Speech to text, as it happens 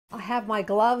I have my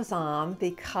gloves on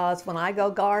because when I go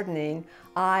gardening,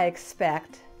 I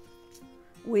expect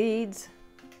weeds,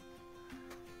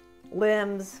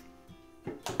 limbs,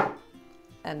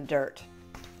 and dirt.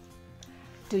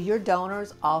 Do your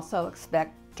donors also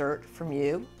expect dirt from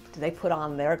you? Do they put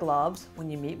on their gloves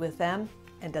when you meet with them?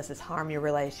 And does this harm your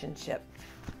relationship?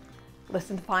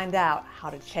 Listen to find out how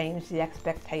to change the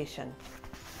expectation.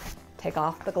 Take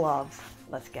off the gloves.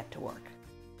 Let's get to work.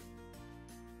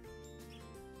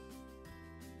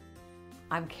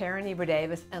 I'm Karen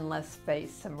Eber-Davis, and let's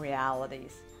face some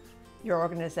realities. Your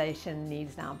organization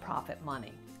needs nonprofit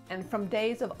money. And from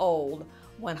days of old,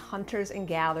 when hunters and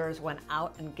gatherers went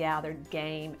out and gathered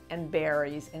game and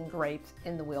berries and grapes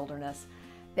in the wilderness,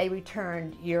 they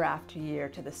returned year after year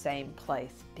to the same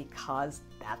place because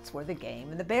that's where the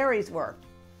game and the berries were.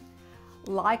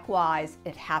 Likewise,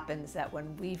 it happens that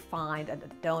when we find a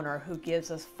donor who gives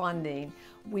us funding,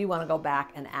 we want to go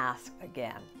back and ask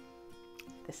again.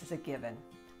 This is a given.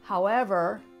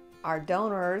 However, our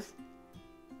donors,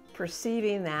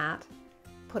 perceiving that,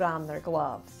 put on their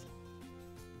gloves,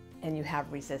 and you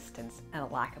have resistance and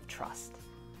a lack of trust.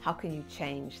 How can you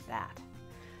change that?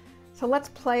 So let's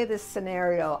play this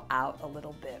scenario out a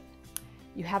little bit.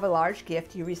 You have a large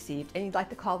gift you received and you'd like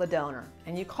to call the donor,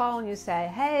 and you call and you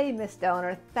say, "Hey, Miss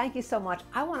Donor, thank you so much.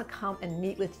 I want to come and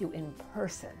meet with you in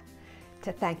person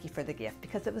to thank you for the gift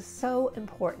because it was so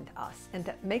important to us and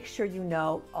to make sure you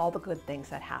know all the good things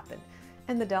that happened."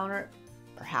 And the donor,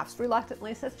 perhaps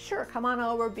reluctantly, says, "Sure, come on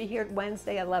over, be here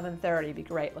Wednesday at 11:30, be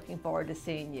great, looking forward to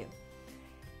seeing you."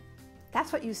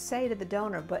 That's what you say to the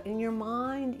donor, but in your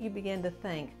mind you begin to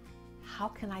think, how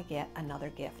can I get another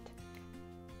gift?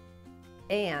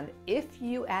 And if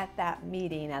you at that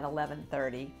meeting at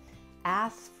 11:30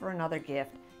 ask for another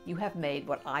gift, you have made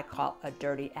what I call a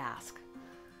dirty ask.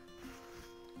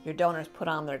 Your donors put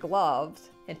on their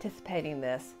gloves, anticipating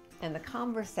this, and the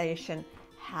conversation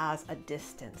has a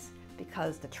distance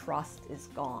because the trust is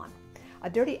gone. A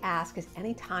dirty ask is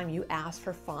any time you ask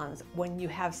for funds when you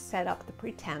have set up the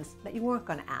pretense that you weren't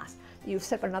going to ask. You've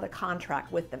set up another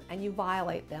contract with them and you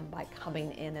violate them by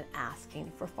coming in and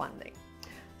asking for funding.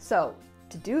 So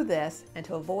to do this and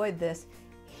to avoid this,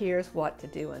 here's what to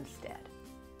do instead.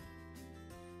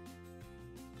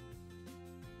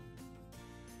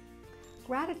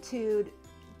 Gratitude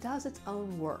does its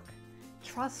own work.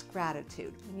 Trust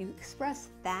gratitude. When you express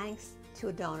thanks to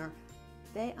a donor,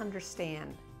 they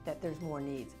understand that there's more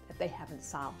needs, that they haven't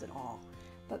solved it all.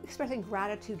 But expressing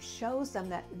gratitude shows them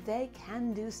that they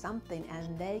can do something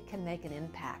and they can make an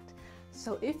impact.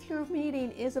 So if your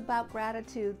meeting is about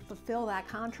gratitude, fulfill that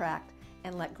contract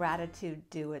and let gratitude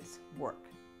do its work.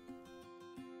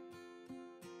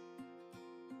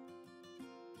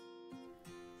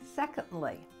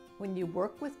 Secondly, when you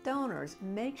work with donors,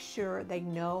 make sure they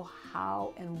know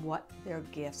how and what their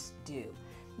gifts do.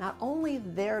 Not only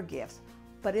their gifts,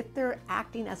 but if they're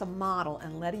acting as a model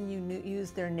and letting you use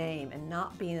their name and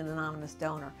not being an anonymous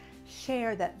donor,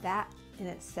 share that that in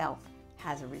itself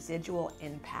has a residual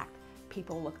impact.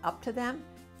 People look up to them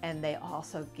and they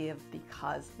also give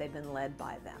because they've been led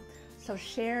by them. So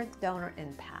share donor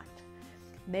impact,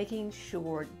 making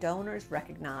sure donors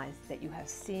recognize that you have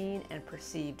seen and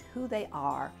perceived who they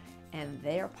are and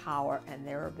their power and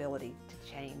their ability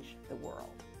to change the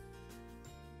world.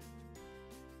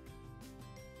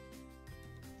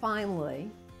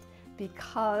 Finally,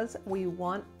 because we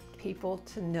want people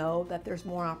to know that there's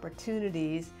more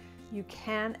opportunities, you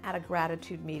can, at a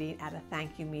gratitude meeting, at a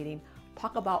thank you meeting,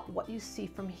 talk about what you see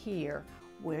from here,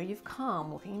 where you've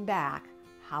come, looking back,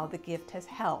 how the gift has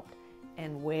helped,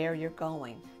 and where you're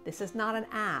going. This is not an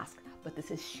ask, but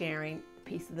this is sharing a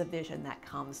piece of the vision that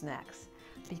comes next.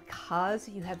 Because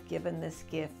you have given this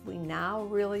gift, we now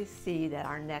really see that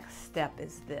our next step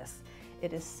is this.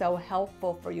 It is so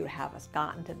helpful for you to have us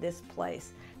gotten to this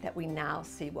place that we now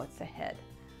see what's ahead.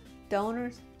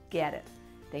 Donors get it.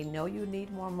 They know you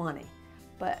need more money,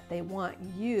 but they want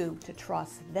you to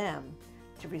trust them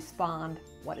to respond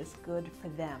what is good for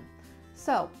them.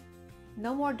 So,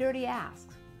 no more dirty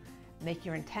asks. Make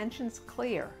your intentions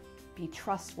clear. Be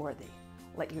trustworthy.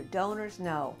 Let your donors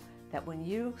know that when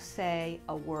you say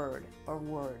a word or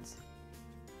words,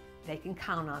 they can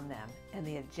count on them, and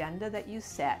the agenda that you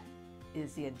set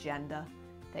is the agenda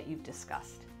that you've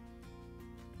discussed.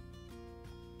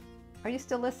 Are you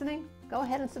still listening? Go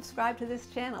ahead and subscribe to this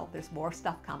channel. There's more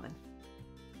stuff coming.